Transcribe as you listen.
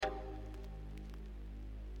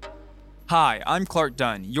Hi, I'm Clark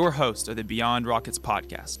Dunn, your host of the Beyond Rockets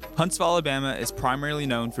podcast. Huntsville, Alabama is primarily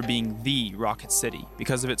known for being the Rocket City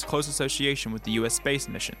because of its close association with the U.S. space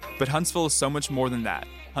mission. But Huntsville is so much more than that.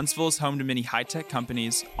 Huntsville is home to many high-tech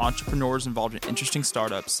companies, entrepreneurs involved in interesting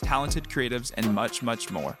startups, talented creatives, and much, much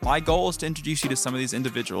more. My goal is to introduce you to some of these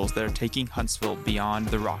individuals that are taking Huntsville beyond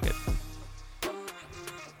the rocket.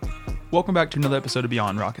 Welcome back to another episode of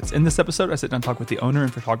Beyond Rockets. In this episode, I sit down and talk with the owner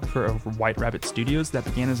and photographer of White Rabbit Studios that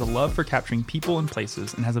began as a love for capturing people and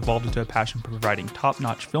places and has evolved into a passion for providing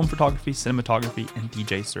top-notch film photography, cinematography, and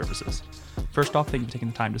DJ services. First off, thank you for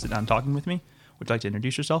taking the time to sit down and talking with me. Would you like to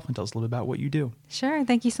introduce yourself and tell us a little bit about what you do? Sure.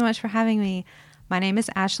 Thank you so much for having me. My name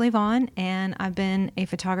is Ashley Vaughn, and I've been a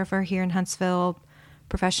photographer here in Huntsville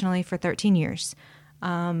professionally for 13 years.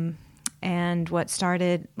 And what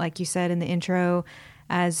started, like you said in the intro,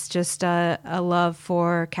 as just a love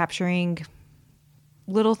for capturing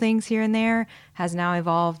little things here and there has now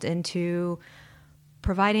evolved into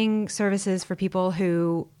providing services for people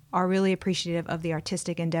who are really appreciative of the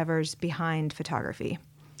artistic endeavors behind photography.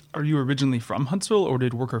 Are you originally from Huntsville, or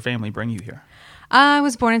did work or family bring you here? I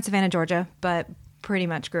was born in Savannah, Georgia, but pretty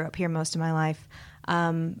much grew up here most of my life.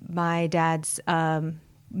 My dad's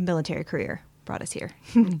military career brought us here.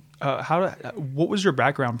 What was your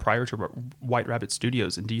background prior to White Rabbit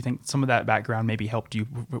Studios, and do you think some of that background maybe helped you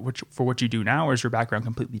for what you do now, or is your background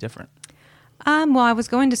completely different? Well, I was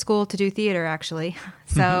going to school to do theater, actually.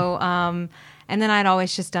 So, and then I'd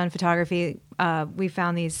always just done photography. We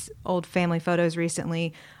found these old family photos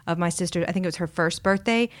recently of my sister. I think it was her first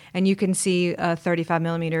birthday, and you can see a 35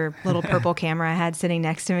 millimeter little purple camera I had sitting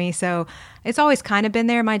next to me. So it's always kind of been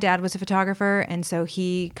there. My dad was a photographer, and so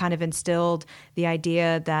he kind of instilled the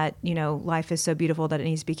idea that, you know, life is so beautiful that it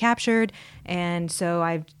needs to be captured. And so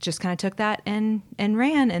I just kind of took that and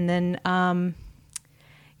ran. And then,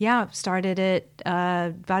 started it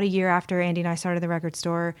about a year after Andy and I started the record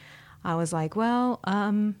store. I was like, well,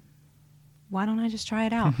 why don't I just try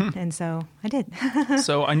it out? And so I did.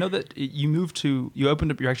 So I know that you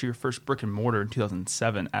opened up your first brick and mortar in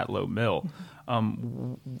 2007 at Low Mill.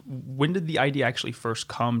 When did the idea actually first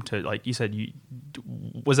come to, like you said,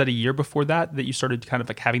 was that a year before that you started kind of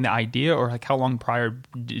like having the idea, or like how long prior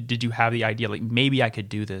did you have the idea, like maybe I could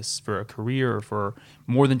do this for a career or for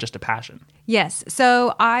more than just a passion? Yes.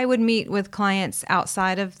 So I would meet with clients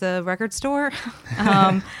outside of the record store.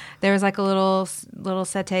 There was like a little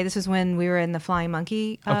settee. This was when we were in the Flying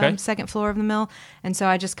Monkey second floor of the mill. And so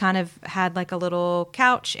I just kind of had like a little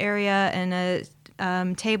couch area and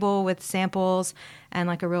a table with samples and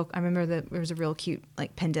like I remember that there was a real cute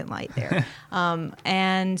like pendant light there.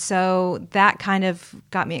 And so that kind of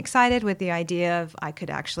got me excited with the idea of I could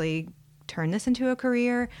actually turn this into a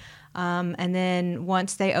career. And then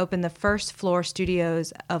once they opened the first floor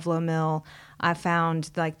studios of Low Mill, I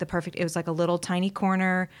found like it was like a little tiny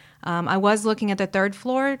corner. I was looking at the third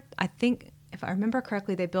floor. I think if I remember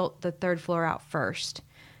correctly, they built the third floor out first,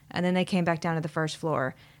 and then they came back down to the first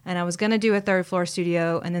floor. And I was going to do a third floor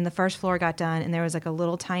studio, and then the first floor got done, and there was like a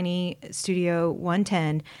little tiny studio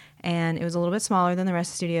 110, and it was a little bit smaller than the rest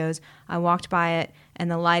of the studios. I walked by it, and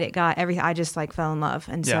the light it got, everything, I just like fell in love.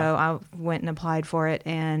 And so I went and applied for it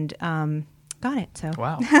and got it. So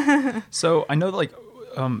wow. So I know that like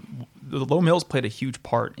the Low Mills played a huge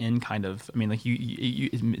part in kind of, I mean, like you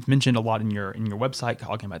mentioned a lot in your website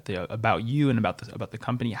talking about you and about the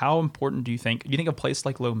company. How important do you think a place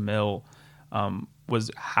like Low Mill was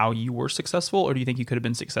how you were successful, or do you think you could have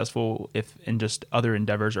been successful if in just other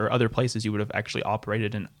endeavors or other places you would have actually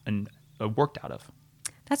operated and worked out of?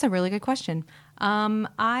 That's a really good question.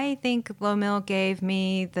 I think Low Mill gave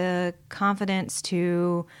me the confidence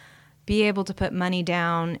to be able to put money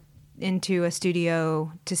down into a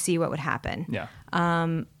studio to see what would happen. Yeah.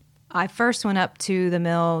 I first went up to the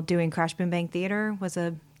mill doing Crash Boom Bang Theater, was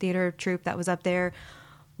a theater troupe that was up there.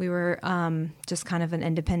 We were just kind of an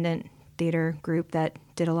independent theater group that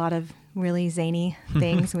did a lot of really zany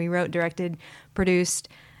things. We wrote, directed, produced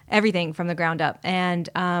everything from the ground up. And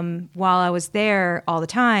while I was there all the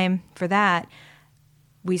time for that,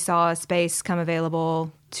 we saw a space come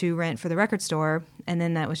available to rent for the record store. And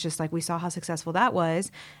then that was just like, we saw how successful that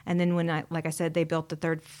was. And then when like I said, they built the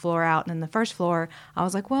third floor out and then the first floor, I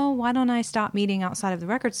was like, well, why don't I stop meeting outside of the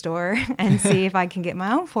record store and see if I can get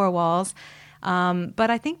my own four walls?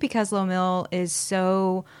 But I think because Low Mill is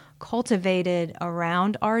so cultivated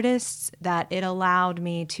around artists that it allowed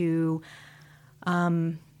me to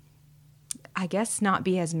I guess, not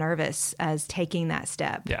be as nervous as taking that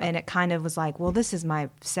step. Yeah. And it kind of was like, well, this is my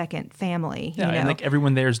second family. Yeah, you know? and like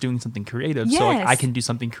everyone there is doing something creative. Yes. So like I can do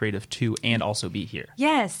something creative too and also be here.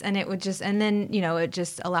 Yes. And it would just, and then, it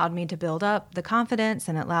just allowed me to build up the confidence,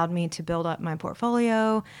 and it allowed me to build up my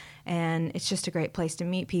portfolio. And it's just a great place to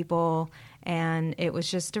meet people. And it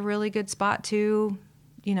was just a really good spot to,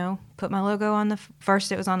 put my logo on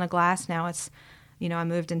first it was on the glass. Now it's, I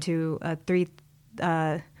moved into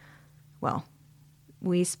a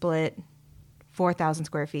we split 4,000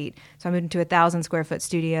 square feet. So I moved into a 1,000 square foot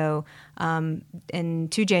studio in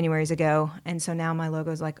 2 Januaries ago. And so now my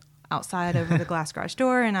logo is like outside over the glass garage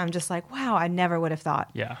door. And I'm just like, wow, I never would have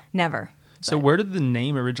thought. Yeah. Never. So where did the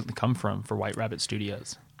name originally come from for White Rabbit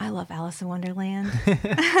Studios? I love Alice in Wonderland.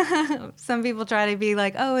 Some people try to be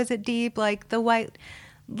like, oh, is it deep? Like the white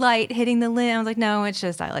light hitting the lid. I was like, no, it's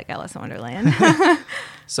just I like Alice in Wonderland.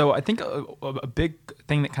 So I think a big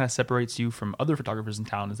thing that kind of separates you from other photographers in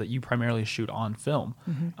town is that you primarily shoot on film.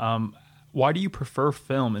 Mm-hmm. Why do you prefer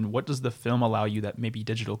film, and what does the film allow you that maybe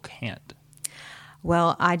digital can't?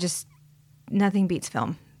 Well, nothing beats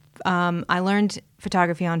film. I learned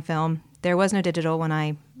photography on film. There was no digital when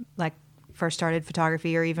I first started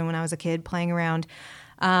photography, or even when I was a kid playing around.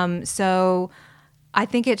 So I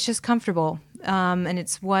think it's just comfortable. And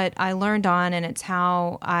it's what I learned on, and it's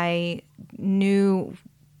how I knew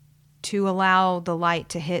to allow the light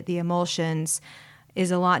to hit the emulsions is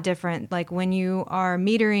a lot different. Like when you are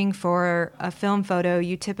metering for a film photo,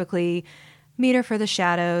 you typically meter for the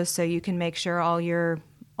shadows, so you can make sure all your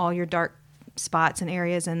dark spots and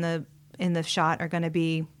areas in the shot are going to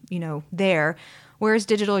be, there. Whereas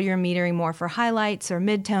digital, you're metering more for highlights or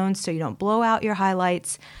midtones, so you don't blow out your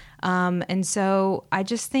highlights. And so I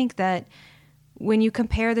just think that when you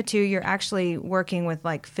compare the two, you're actually working with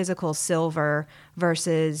like physical silver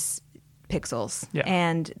versus pixels. Yeah.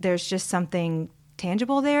 And there's just something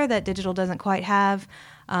tangible there that digital doesn't quite have.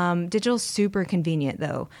 Digital's super convenient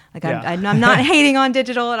though. Like I'm not hating on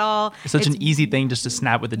digital at all. It's such an easy thing just to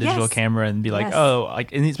snap with a digital camera and be like,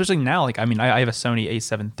 and especially now, I have a Sony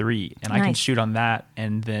A7 III and I can shoot on that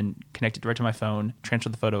and then connect it right to my phone, transfer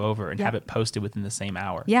the photo over and have it posted within the same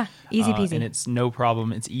hour. Yeah. Easy peasy. And it's no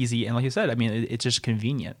problem. It's easy. And like you said, it's just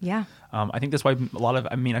convenient. Yeah. I think that's why I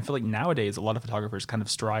feel like nowadays a lot of photographers kind of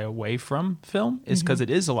stray away from film is because it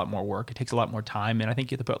is a lot more work. It takes a lot more time. And I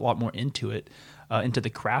think you have to put a lot more into it. Into the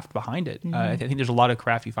craft behind it. I think there's a lot of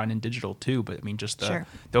craft you find in digital too, but just the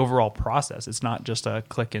overall process. It's not just a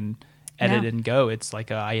click and edit and go. It's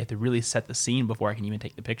like I have to really set the scene before I can even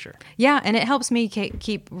take the picture. Yeah, and it helps me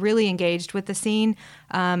keep really engaged with the scene.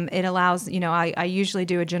 It allows, I usually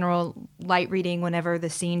do a general light reading whenever the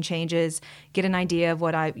scene changes, get an idea of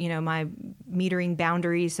what my metering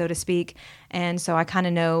boundaries, so to speak. And so I kind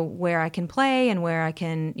of know where I can play and where I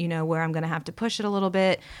can, where I'm going to have to push it a little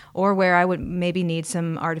bit, or where I would maybe need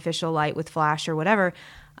some artificial light with flash or whatever.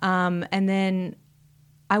 And then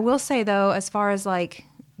I will say though, as far as like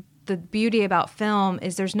the beauty about film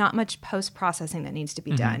is there's not much post-processing that needs to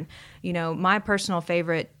be done. My personal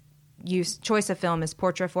favorite choice of film is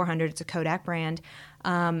Portra 400. It's a Kodak brand.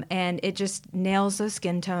 And it just nails those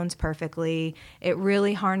skin tones perfectly. It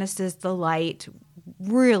really harnesses the light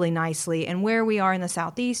really nicely. And where we are in the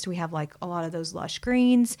Southeast, we have like a lot of those lush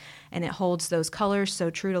greens, and it holds those colors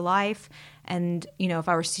so true to life. And, if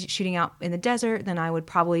I were shooting out in the desert, then I would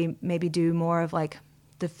probably maybe do more of like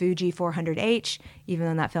the Fuji 400H, even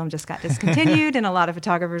though that film just got discontinued and a lot of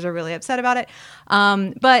photographers are really upset about it.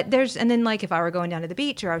 But and then like if I were going down to the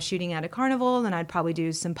beach or I was shooting at a carnival, then I'd probably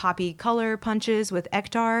do some poppy color punches with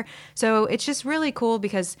Ektar. So it's just really cool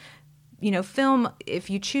because, film,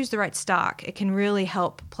 if you choose the right stock, it can really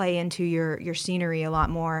help play into your scenery a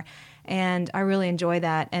lot more. And I really enjoy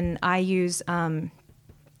that. And I use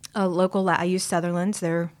I use Sutherland's.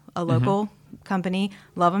 They're a local company,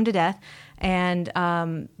 love them to death. And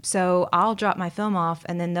so I'll drop my film off,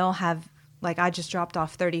 and then they'll have, like, I just dropped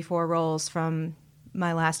off 34 rolls from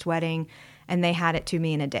my last wedding, and they had it to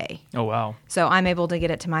me in a day. Oh, wow. So I'm able to get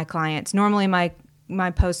it to my clients. Normally my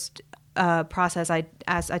post process, I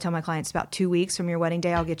tell my clients about 2 weeks from your wedding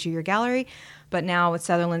day, I'll get you your gallery. But now with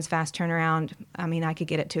Sutherland's fast turnaround, I could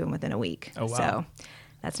get it to them within a week. Oh, wow. So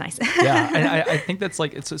that's nice. Yeah, and I think that's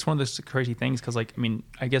like it's one of those crazy things because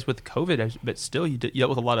I guess with COVID, but still you dealt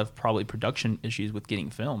with a lot of probably production issues with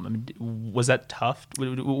getting film. Was that tough?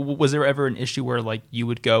 Was there ever an issue where like you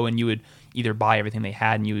would go and you would either buy everything they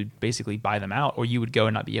had and you would basically buy them out, or you would go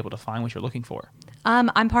and not be able to find what you're looking for?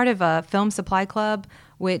 I'm part of a film supply club,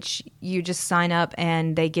 which you just sign up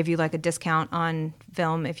and they give you like a discount on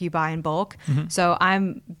film if you buy in bulk. Mm-hmm. So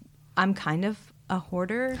I'm kind of a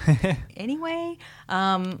hoarder anyway.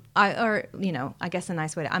 I guess a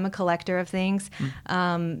nice way I'm a collector of things.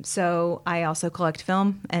 So I also collect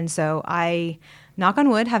film. And so I, knock on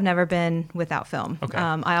wood, have never been without film. Okay.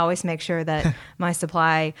 I always make sure that my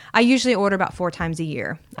supply, I usually order about 4 times a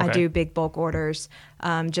year. Okay. I do big bulk orders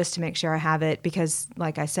just to make sure I have it because,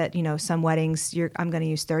 like I said, some weddings, I'm going to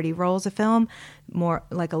use 30 rolls of film. More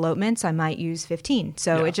like elopements, I might use 15.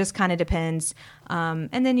 So it just kind of depends. And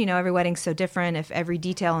then, every wedding's so different. If every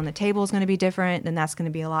detail on the table is going to be different, then that's going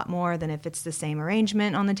to be a lot more than if it's the same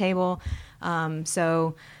arrangement on the table.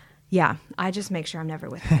 Yeah, I just make sure I'm never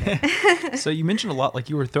without it. So you mentioned a lot, like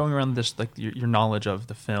you were throwing around this, like your knowledge of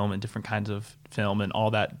the film and different kinds of film and all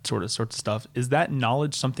that sorts of stuff. Is that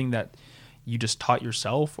knowledge something that you just taught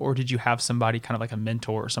yourself, or did you have somebody kind of like a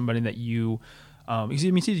mentor or somebody that you,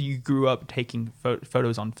 because you grew up taking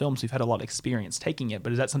photos on film, so you've had a lot of experience taking it,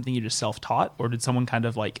 but is that something you just self-taught, or did someone kind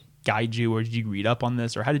of like guide you, or did you read up on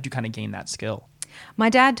this, or how did you kind of gain that skill? My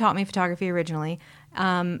dad taught me photography originally.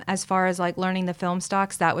 As far as like learning the film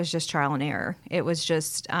stocks, that was just trial and error. It was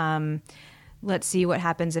just, let's see what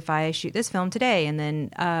happens if I shoot this film today. And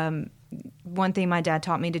then one thing my dad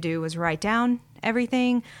taught me to do was write down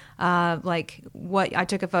everything, like what I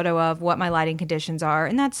took a photo of, what my lighting conditions are.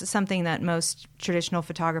 And that's something that most traditional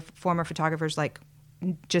former photographers like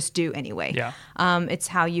just do anyway. Yeah. It's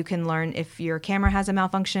how you can learn if your camera has a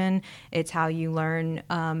malfunction. It's how you learn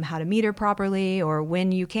how to meter properly or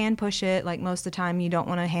when you can push it. Like most of the time you don't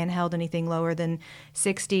want to handheld anything lower than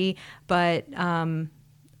 60, but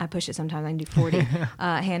I push it sometimes. I can do 40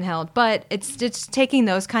 handheld. But it's taking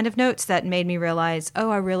those kind of notes that made me realize,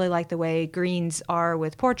 I really like the way greens are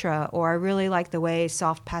with Portra, or I really like the way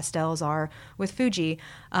soft pastels are with Fuji.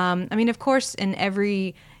 Of course, in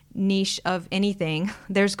every niche of anything,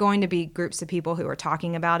 there's going to be groups of people who are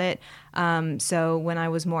talking about it. So when I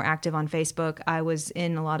was more active on Facebook, I was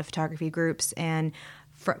in a lot of photography groups and,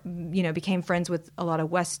 became friends with a lot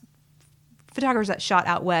of West photographers that shot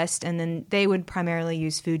out West, and then they would primarily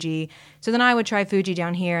use Fuji. So then I would try Fuji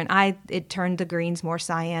down here, and it turned the greens more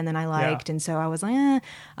cyan than I liked. Yeah. And so I was like,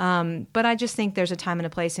 but I just think there's a time and a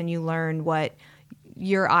place, and you learn what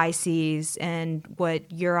your eye sees and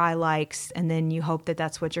what your eye likes, and then you hope that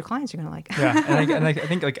that's what your clients are going to like. Yeah, and I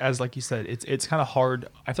think like you said, it's kind of hard.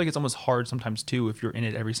 I feel like it's almost hard sometimes too if you're in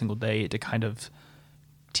it every single day to kind of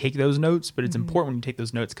take those notes. But it's important when you take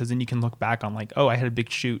those notes because then you can look back on like, I had a big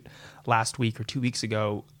shoot last week or 2 weeks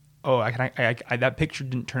ago. That picture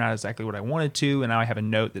didn't turn out exactly what I wanted to, and now I have a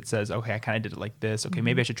note that says, okay, I kind of did it like this. Okay,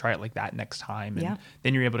 maybe I should try it like that next time, and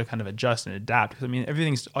then you're able to kind of adjust and adapt. Because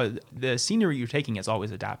everything's the scenery you're taking is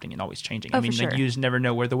always adapting and always changing. For sure. Like you just never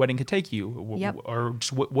know where the wedding could take you, or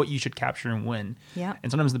just what you should capture and when. Yeah,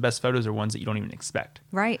 and sometimes the best photos are ones that you don't even expect.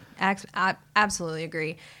 Right, I absolutely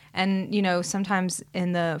agree. And sometimes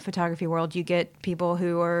in the photography world, you get people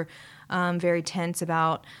who are very tense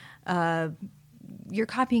about. You're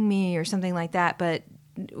copying me or something like that. But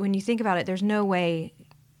when you think about it, there's no way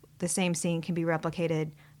the same scene can be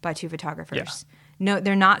replicated by 2 photographers. Yeah. No,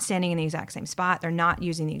 they're not standing in the exact same spot. They're not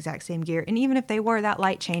using the exact same gear. And even if they were, that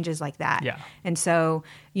light changes like that. Yeah. And so,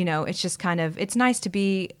 it's just it's nice to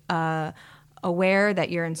be aware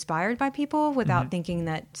that you're inspired by people without thinking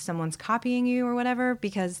that someone's copying you or whatever,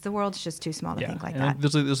 because the world's just too small to think like that.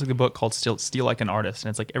 There's like a book called Steal Like an Artist. And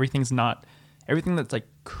it's like everything that's like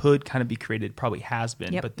could kind of be created probably has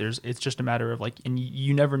been, but it's just a matter of like, and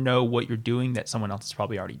you never know what you're doing that someone else has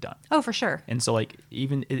probably already done. Oh, for sure. And so like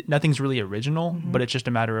nothing's really original, but it's just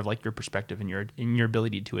a matter of like your perspective and your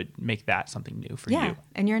ability to make that something new for you.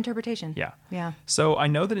 And your interpretation. Yeah. So I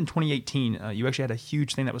know that in 2018, you actually had a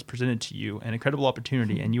huge thing that was presented to you, an incredible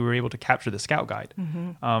opportunity, and you were able to capture the Scout Guide.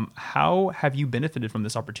 How have you benefited from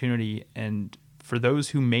this opportunity? And for those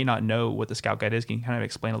who may not know what the Scout Guide is, can you kind of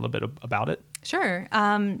explain a little bit about it? Sure.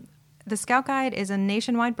 The Scout Guide is a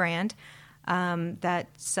nationwide brand that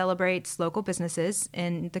celebrates local businesses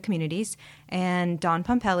in the communities. And Don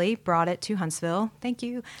Pompelli brought it to Huntsville. Thank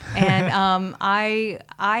you. And I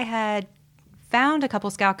had found a couple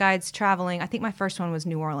Scout Guides traveling. I think my first one was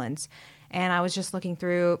New Orleans. And I was just looking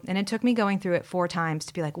through, and it took me going through it 4 times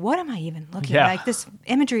to be like, what am I even looking at? Like, this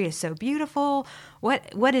imagery is so beautiful.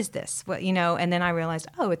 What is this? And then I realized,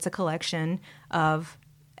 it's a collection of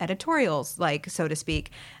editorials, like, so to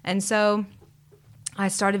speak. And so I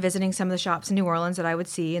started visiting some of the shops in New Orleans that I would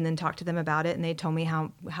see and then talk to them about it. And they told me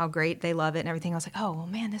how great they love it and everything. I was like, oh, well,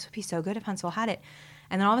 man, this would be so good if Huntsville had it.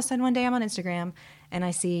 And then all of a sudden one day I'm on Instagram and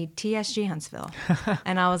I see TSG Huntsville.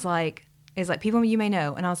 And I was like, it's like, people you may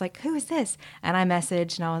know. And I was like, who is this? And I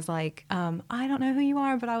messaged and I was like, I don't know who you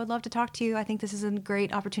are, but I would love to talk to you. I think this is a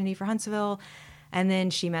great opportunity for Huntsville. And then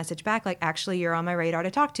she messaged back like, actually, you're on my radar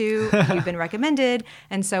to talk to. You've been recommended.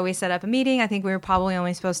 And so we set up a meeting. I think we were probably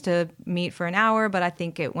only supposed to meet for an hour, but I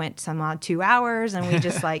think it went some odd 2 hours, and we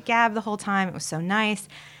just like gabbed the whole time. It was so nice.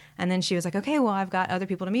 And then she was like, okay, well, I've got other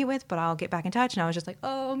people to meet with, but I'll get back in touch. And I was just like,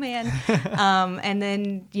 oh, man. And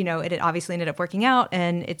then, you know, it obviously ended up working out,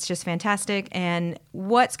 and it's just fantastic. And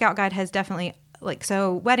what Scout Guide has definitely, like,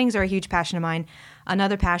 so weddings are a huge passion of mine.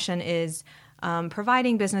 Another passion is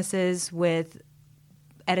providing businesses with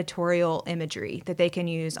editorial imagery that they can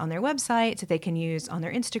use on their websites, that they can use on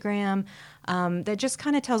their Instagram, that just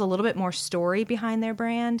kind of tells a little bit more story behind their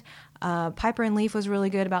brand. Piper and Leaf was really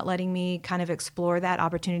good about letting me kind of explore that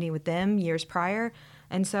opportunity with them years prior.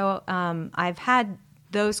 And so I've had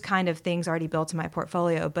those kind of things already built in my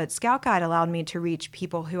portfolio, but Scout Guide allowed me to reach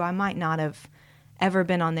people who I might not have ever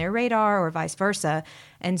been on their radar or vice versa.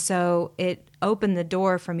 And so it opened the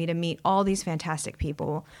door for me to meet all these fantastic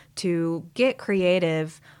people, to get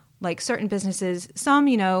creative, like certain businesses. Some,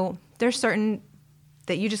 you know, there's certain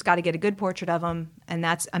that you just got to get a good portrait of them, and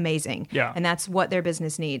that's amazing. Yeah. And that's what their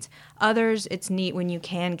business needs. Others, it's neat when you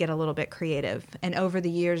can get a little bit creative. And over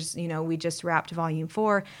the years, you know, we just wrapped Volume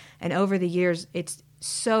 4, and over the years, it's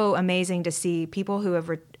so amazing to see people who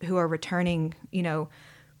are returning, you know,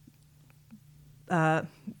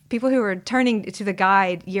 people who are turning to the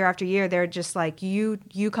guide year after year. They're just like, you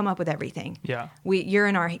come up with everything. Yeah. We're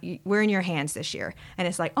in your hands this year. And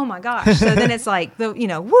it's like, oh my gosh. So then it's like,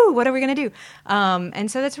 woo, what are we going to do?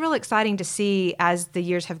 And so that's really exciting to see as the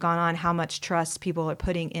years have gone on, how much trust people are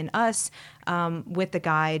putting in us, with the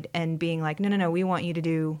guide, and being like, no, we want you to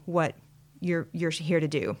do what you're here to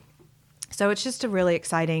do. So it's just a really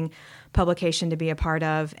exciting publication to be a part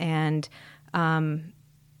of, and,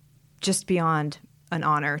 just beyond an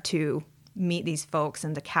honor to meet these folks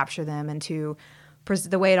and to capture them, and to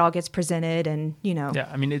the way it all gets presented. And, you know, yeah,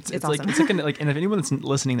 I mean, it's awesome. like, and if anyone that's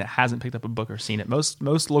listening that hasn't picked up a book or seen it, most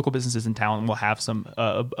local businesses in town will have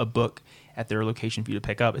a book at their location for you to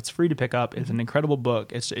pick up. It's free to pick up. It's an incredible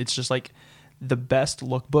book. It's just like the best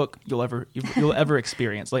lookbook you'll ever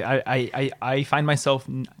experience. Like I find myself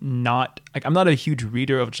not, like, I'm not a huge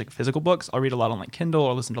reader of just like physical books. I'll read a lot on like Kindle,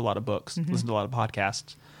 or listen to a lot of books, listen to a lot of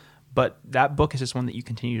podcasts. But that book is just one that you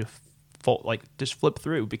continue to just flip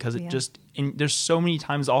through, because it there's so many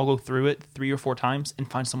times I'll go through it 3 or 4 times and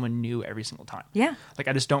find someone new every single time. Yeah. Like,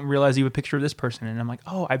 I just don't realize you have a picture of this person, and I'm like,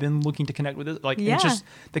 oh, I've been looking to connect with this. Like, it's just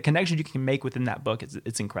the connection you can make within that book.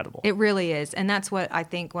 It's incredible. It really is. And that's what I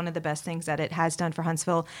think one of the best things that it has done for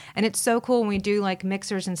Huntsville. And it's so cool when we do like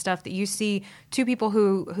mixers and stuff, that you see two people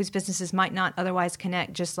whose businesses might not otherwise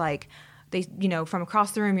connect, just like they, you know, from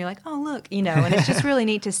across the room, you're like, oh, look, you know, and it's just really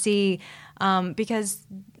neat to see, because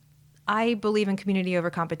I believe in community over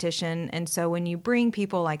competition. And so when you bring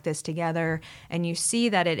people like this together and you see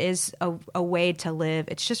that it is a way to live,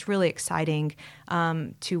 it's just really exciting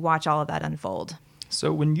to watch all of that unfold.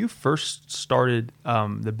 So when you first started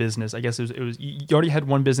the business, I guess it was you already had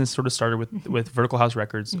one business sort of started with Vertical House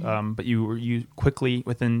Records, but you quickly,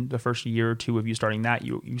 within the first year or two of you starting that,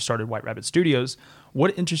 you started White Rabbit Studios.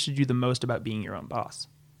 What interested you the most about being your own boss?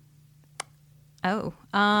 Oh,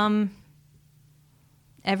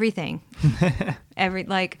 everything.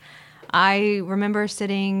 I remember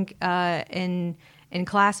sitting in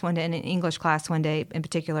class one day, in an English class one day in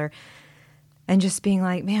particular, and just being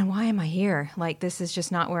like, man, why am I here? Like, this is just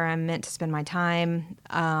not where I'm meant to spend my time.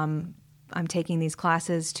 I'm taking these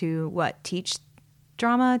classes to teach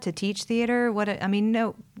drama, to teach theater.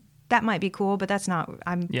 No, that might be cool, but that's not,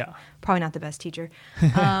 I'm probably not the best teacher.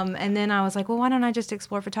 And then I was like, well, why don't I just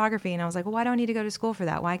explore photography? And I was like, well, why do I need to go to school for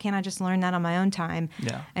that? Why can't I just learn that on my own time?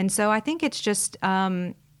 Yeah. And so I think it's just,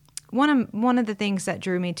 one of the things that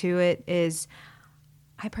drew me to it is,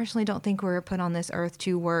 I personally don't think we're put on this earth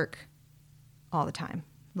to work all the time.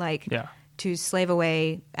 To slave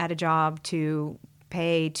away at a job, to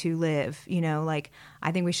pay to live,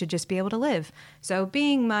 I think we should just be able to live. So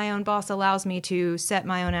being my own boss allows me to set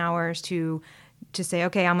my own hours, to say,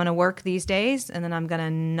 okay, I'm going to work these days, and then I'm going to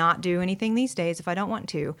not do anything these days if I don't want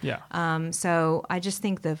to. Yeah. So I just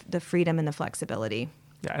think the freedom and the flexibility.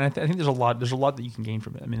 Yeah, and I think there's a lot that you can gain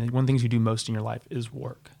from it. I mean, one of the things you do most in your life is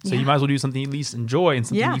work. So you might as well do something you at least enjoy, and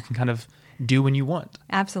something you can kind of do when you want.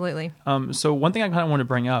 Absolutely. So one thing I kind of want to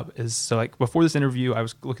bring up is, so like before this interview, I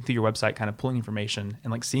was looking through your website, kind of pulling information,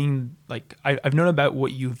 and like seeing, like, I've known about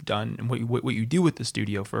what you've done and what you do with the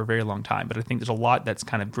studio for a very long time, but I think there's a lot that's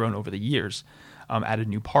kind of grown over the years, added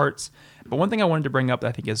new parts. But one thing I wanted to bring up that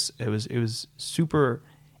I think it was super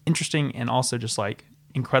interesting, and also just like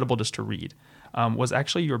incredible just to read, was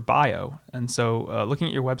actually your bio. And so looking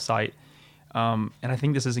at your website, And I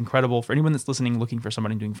think this is incredible for anyone that's listening, looking for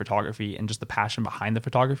somebody doing photography, and just the passion behind the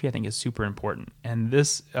photography, I think is super important. And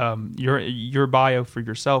this, your bio for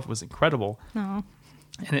yourself was incredible. Oh.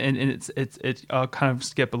 And it's kind of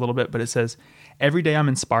skip a little bit, but it says, every day I'm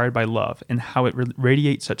inspired by love and how it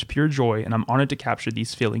radiates such pure joy, and I'm honored to capture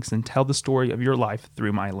these feelings and tell the story of your life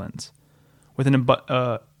through my lens. With an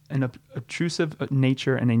obtrusive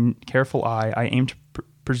nature and a careful eye, I aim to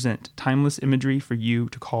present timeless imagery for you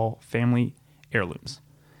to call family heirlooms.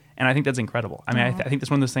 And I think that's incredible. I mean, I think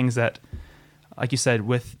that's one of those things that, like you said,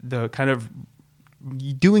 with the kind of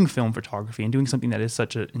doing film photography and doing something that is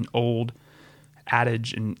such an old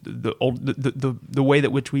adage and the way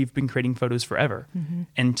that which we've been creating photos forever,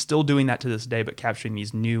 and still doing that to this day, but capturing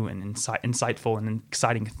these new and insightful and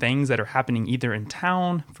exciting things that are happening either in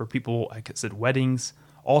town for people, like I said, weddings,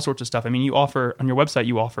 all sorts of stuff. I mean, you offer on your website,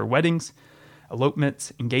 you offer weddings,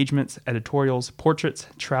 elopements, engagements, editorials, portraits,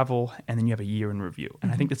 travel, and then you have a year in review.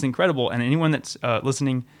 And I think that's incredible. And anyone that's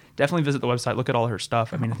listening, definitely visit the website, look at all her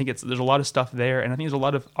stuff. I mean, I think there's a lot of stuff there, and I think there's a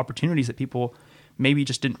lot of opportunities that people maybe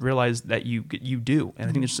just didn't realize that you do. And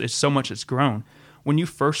I think there's so much that's grown. When you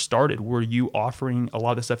first started, were you offering a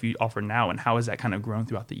lot of the stuff you offer now, and how has that kind of grown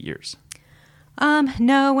throughout the years?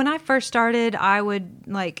 No, when I first started, I would,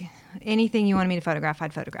 like, anything you wanted me to photograph,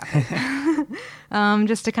 I'd photograph it.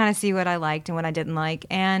 Just to kind of see what I liked and what I didn't like.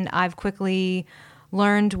 And I've quickly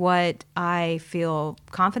learned what I feel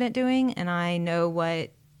confident doing, and I know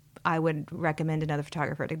what I would recommend another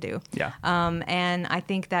photographer to do. Yeah. And I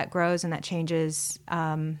think that grows and that changes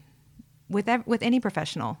with any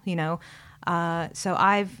professional, you know. So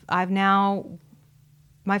I've now,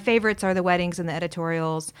 my favorites are the weddings and the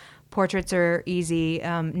editorials. Portraits are easy.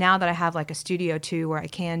 Now that I have like a studio too, where I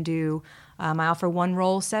can do, I offer one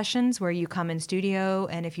roll sessions where you come in studio,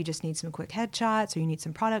 and if you just need some quick headshots or you need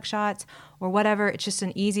some product shots or whatever, it's just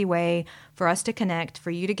an easy way for us to connect, for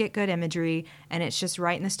you to get good imagery, and it's just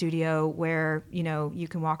right in the studio where, you know, you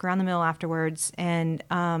can walk around the mill afterwards. And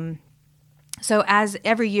so as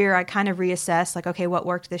every year I kind of reassess, like, okay, what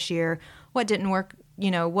worked this year, what didn't work, you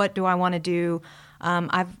know, what do I want to do?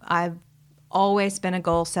 I've always been a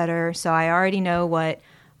goal setter, so I already know what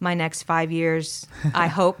my next 5 years I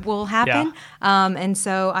hope will happen. Yeah. And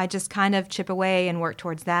so I just kind of chip away and work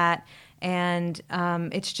towards that. And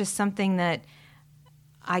it's just something that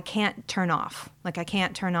I can't turn off. Like, I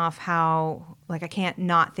can't turn off I can't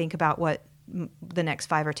not think about what the next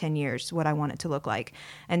 5 or 10 years, what I want it to look like.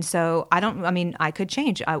 And so I could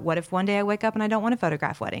change. What if one day I wake up and I don't want to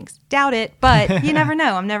photograph weddings? Doubt it, but you never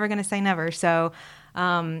know. I'm never going to say never. So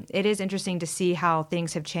it is interesting to see how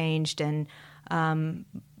things have changed, and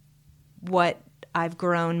what I've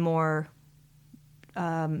grown more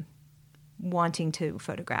wanting to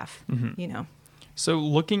photograph, you know. So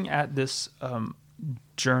looking at this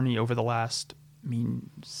journey over the last,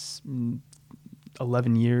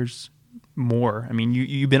 11 years more,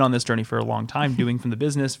 you've been on this journey for a long time, doing from the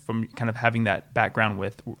business, from kind of having that background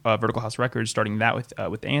with Vertical House Records, starting that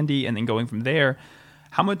with Andy, and then going from there.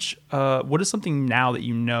 How much, what is something now that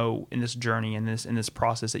you know in this journey, in this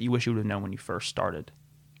process, that you wish you would have known when you first started?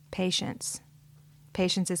 Patience.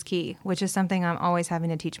 Patience is key, which is something I'm always having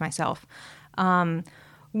to teach myself. When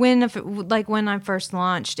I first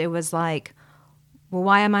launched, it was like, well,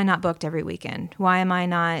 why am I not booked every weekend? Why am I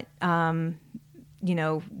not,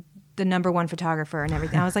 the number one photographer and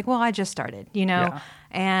everything? I was like, well, I just started, Yeah.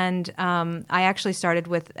 And I actually started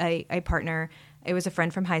with a partner. It was a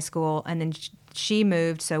friend from high school, and then she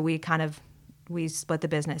moved, so we split the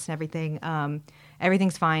business and everything.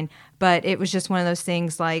 Everything's fine, but it was just one of those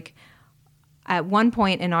things. Like, at one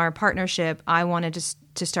point in our partnership, I wanted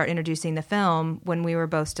to start introducing the film when we were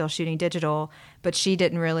both still shooting digital, but she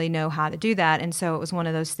didn't really know how to do that, and so it was one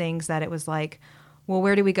of those things that it was like, well,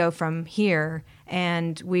 where do we go from here?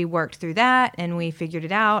 And we worked through that, and we figured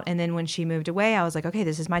it out. And then when she moved away, I was like, okay,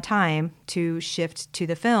 this is my time to shift to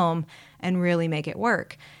the film and really make it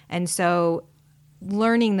work. And so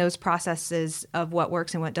learning those processes of what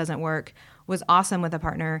works and what doesn't work was awesome with a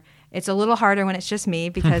partner. It's a little harder when it's just me,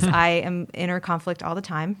 because I am inner conflict all the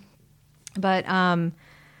time. But I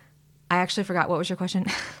actually forgot. What was your question?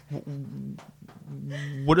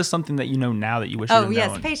 What is something that you know now that you wish you would have known?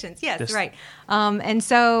 Oh, yes, patience. Yes, right. And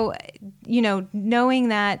so, knowing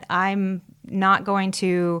that I'm not going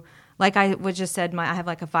to, like I was just said, I have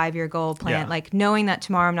like a 5-year goal plan. Yeah. Like, knowing that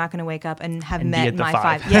tomorrow I'm not going to wake up and have met my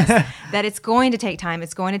 5. Yes, that it's going to take time.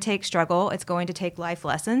 It's going to take struggle. It's going to take life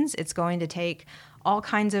lessons. It's going to take all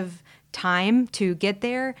kinds of time to get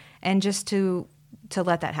there, and just to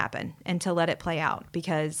let that happen and to let it play out,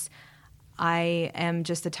 because I am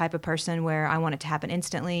just the type of person where I want it to happen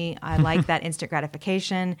instantly. I like that instant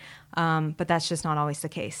gratification, but that's just not always the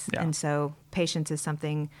case. Yeah. And so patience is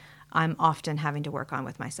something I'm often having to work on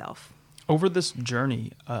with myself. Over this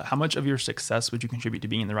journey, how much of your success would you contribute to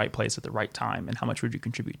being in the right place at the right time, and how much would you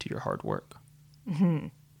contribute to your hard work? Mm-hmm.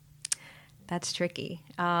 That's tricky.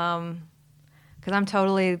 Because I'm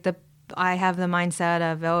totally I have the mindset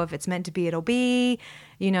of, if it's meant to be, it'll be.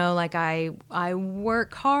 Like I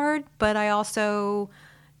work hard, but I also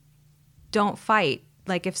don't fight.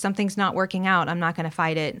 Like if something's not working out, I'm not going to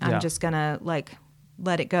fight it. I'm just going to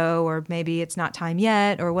let it go, or maybe it's not time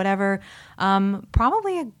yet or whatever.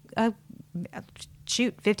 Probably a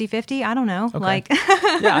shoot 50-50. I don't know. Okay.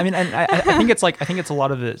 Yeah, I mean, and I think it's a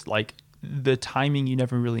lot of it, like the timing you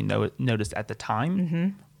never really noticed at the time, mm-hmm.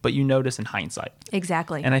 but you notice in hindsight.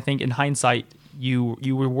 Exactly. And I think in hindsight, you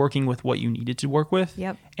were working with what you needed to work with.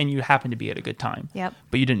 Yep. And you happened to be at a good time. Yep.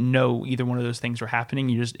 But you didn't know either one of those things were happening.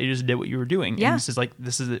 You just did what you were doing. Yeah. And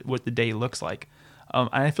this is what the day looks like. And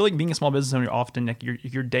I feel like being a small business owner, often like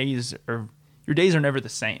your days are never the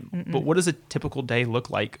same. Mm-mm. But what does a typical day look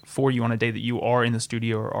like for you on a day that you are in the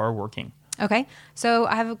studio or are working? Okay. So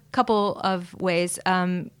I have a couple of ways.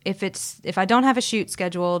 If I don't have a shoot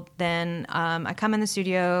scheduled, then I come in the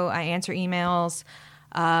studio, I answer emails.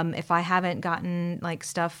 If I haven't gotten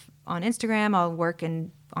stuff on Instagram, I'll work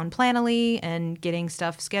on Planoly and getting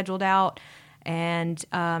stuff scheduled out. And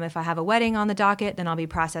if I have a wedding on the docket, then I'll be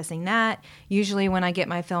processing that. Usually when I get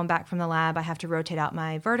my film back from the lab, I have to rotate out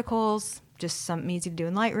my verticals, just something easy to do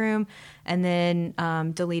in Lightroom, and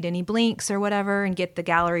then delete any blinks or whatever and get the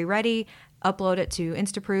gallery ready, upload it to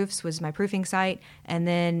Instaproofs, was my proofing site, and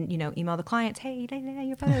then, email the clients, hey,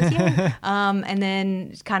 your photos, yay. And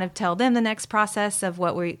then kind of tell them the next process of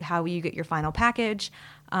how you get your final package,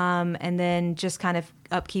 and then just kind of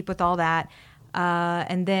upkeep with all that.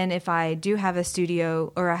 And then if I do have a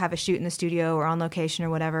studio or I have a shoot in the studio or on location or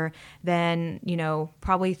whatever, then,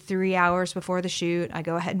 probably 3 hours before the shoot, I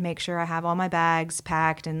go ahead and make sure I have all my bags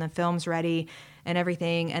packed and the film's ready and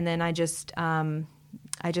everything. And then I just kind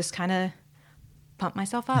of pump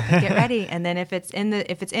myself up and get ready. And then if it's in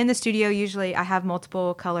the studio, usually I have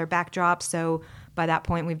multiple color backdrops. So by that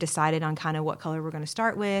point we've decided on kind of what color we're going to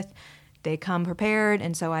start with. They come prepared,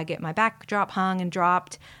 and so I get my backdrop hung and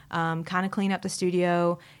dropped, kind of clean up the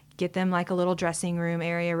studio, get them a little dressing room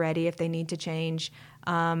area ready if they need to change,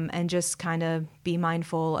 and just kind of be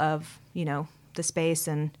mindful of, the space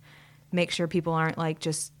and make sure people aren't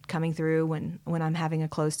just coming through when I'm having a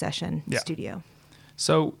closed session studio.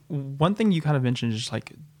 So one thing you kind of mentioned just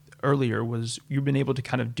earlier was you've been able to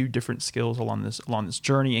kind of do different skills along this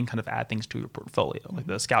journey and kind of add things to your portfolio. Mm-hmm. Like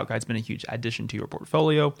the Scout Guide's been a huge addition to your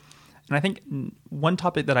portfolio. And I think one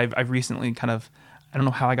topic that I've recently kind of, I don't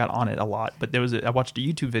know how I got on it a lot, but I watched a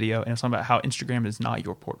YouTube video and it was talking about how Instagram is not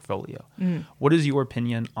your portfolio. Mm. What is your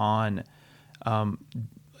opinion on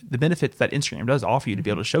the benefits that Instagram does offer you to be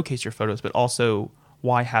able to showcase your photos, but also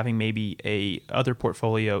why having maybe a other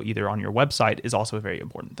portfolio either on your website is also a very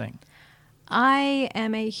important thing? I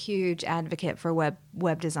am a huge advocate for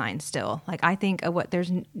web design still. I think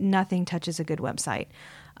there's nothing touches a good website.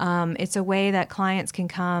 It's a way that clients can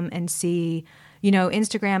come and see,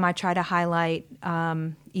 Instagram, I try to highlight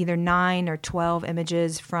either 9 or 12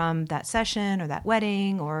 images from that session or that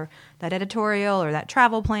wedding or that editorial or that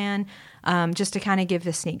travel plan, just to kind of give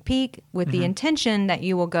a sneak peek with mm-hmm. the intention that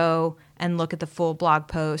you will go and look at the full blog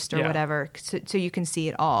post or whatever, so you can see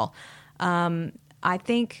it all. I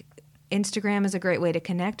think Instagram is a great way to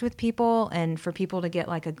connect with people and for people to get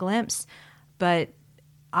a glimpse, but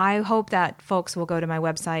I hope that folks will go to my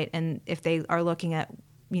website, and if they are looking at,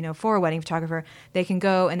 for a wedding photographer, they can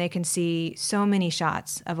go and they can see so many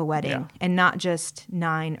shots of a wedding and not just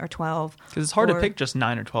 9 or 12. Because it's hard to pick just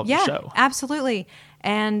 9 or 12 to show. Yeah, absolutely.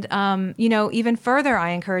 And, even further, I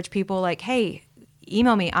encourage people hey,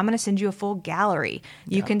 email me. I'm going to send you a full gallery.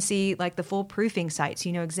 You can see the full proofing site, so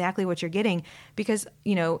you know exactly what you're getting, because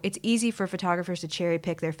it's easy for photographers to cherry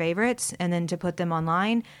pick their favorites and then to put them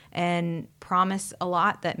online and promise a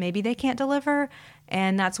lot that maybe they can't deliver.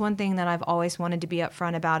 And that's one thing that I've always wanted to be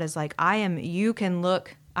upfront about is you can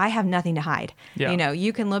look. I have nothing to hide. Yeah.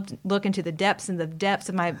 You can look into the depths and the depths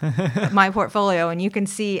of my my portfolio, and you can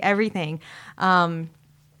see everything.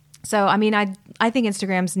 So, I mean, I think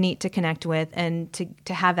Instagram's neat to connect with and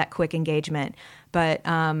to have that quick engagement. But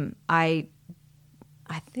I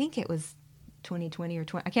think it was 2020 or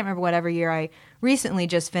 20, I can't remember whatever year. I recently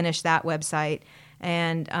just finished that website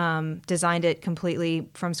and designed it completely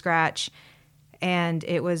from scratch. And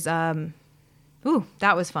it was,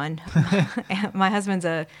 that was fun. My husband's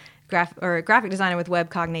a graphic designer with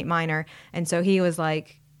Web Cognate minor. And so he was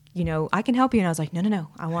I can help you. And I was like, no.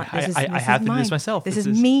 I want, this is I have to do mine. this myself. This is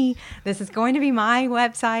me. This is going to be my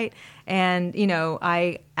website. And,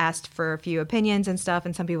 I asked for a few opinions and stuff.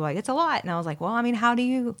 And some people were like, it's a lot. And I was like, well, I mean, how do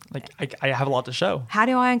you, I have a lot to show. How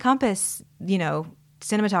do I encompass,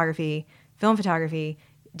 cinematography, film photography,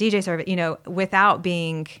 DJ service, without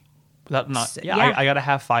being... I got to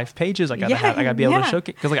have 5 pages. I got to be able to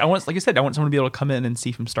showcase, because like you said, I want someone to be able to come in and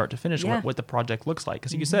see from start to finish what the project looks like.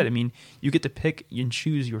 Because you said, I mean, you get to pick and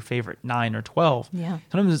choose your favorite 9 or 12. Yeah.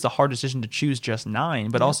 Sometimes it's a hard decision to choose just 9,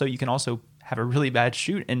 but also you can also have a really bad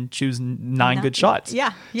shoot and choose 9 good shots.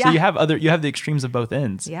 Yeah. So you have the extremes of both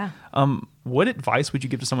ends. Yeah. What advice would you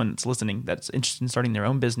give to someone that's listening that's interested in starting their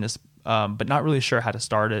own business, but not really sure how to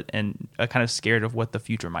start it and kind of scared of what the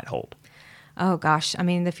future might hold? Oh gosh, I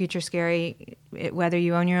mean, the future's scary, whether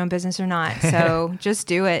you own your own business or not. So just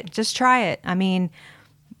do it. Just try it. I mean,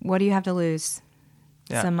 what do you have to lose?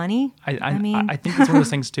 Yeah. Some money? I think it's one of those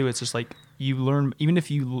things too. It's just like you learn, even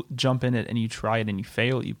if you jump in it and you try it and you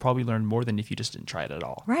fail, you probably learn more than if you just didn't try it at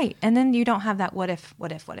all. Right. And then you don't have that what if.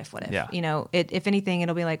 Yeah. If anything,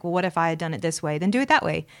 it'll be like, well, what if I had done it this way? Then do it that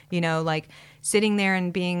way. Like sitting there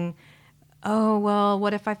and being... oh, well,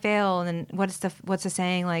 what if I fail? And then what's the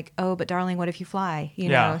saying? Like, oh, but darling, what if you fly?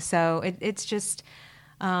 So it's just,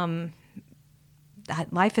 that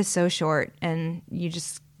life is so short, and you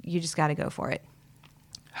just got to go for it.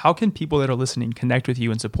 How can people that are listening connect with you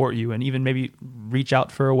and support you, and even maybe reach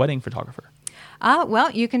out for a wedding photographer? Well,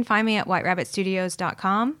 you can find me at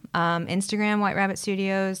whiterabbitstudios.com, Instagram, White Rabbit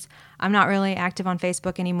Studios. I'm not really active on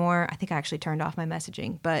Facebook anymore. I think I actually turned off my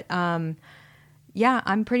messaging, but, yeah,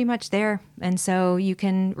 I'm pretty much there. And so you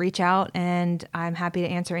can reach out, and I'm happy to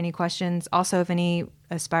answer any questions. Also, if any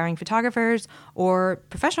aspiring photographers or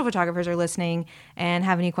professional photographers are listening and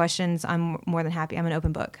have any questions, I'm more than happy. I'm an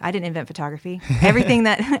open book. I didn't invent photography. Everything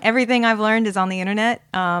I've learned is on the internet,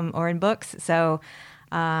 or in books. So,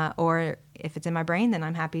 or if it's in my brain, then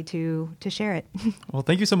I'm happy to share it. Well,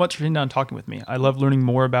 thank you so much for sitting down and talking with me. I love learning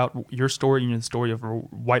more about your story and the story of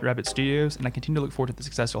White Rabbit Studios, and I continue to look forward to the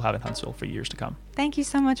success you'll have in Huntsville for years to come. Thank you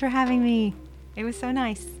so much for having me. It was so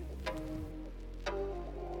nice.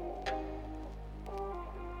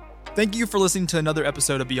 Thank you for listening to another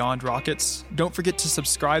episode of Beyond Rockets. Don't forget to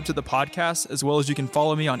subscribe to the podcast, as well as you can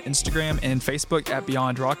follow me on Instagram and Facebook at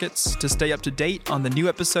Beyond Rockets to stay up to date on the new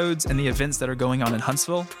episodes and the events that are going on in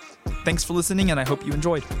Huntsville. Thanks for listening, and I hope you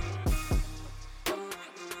enjoyed.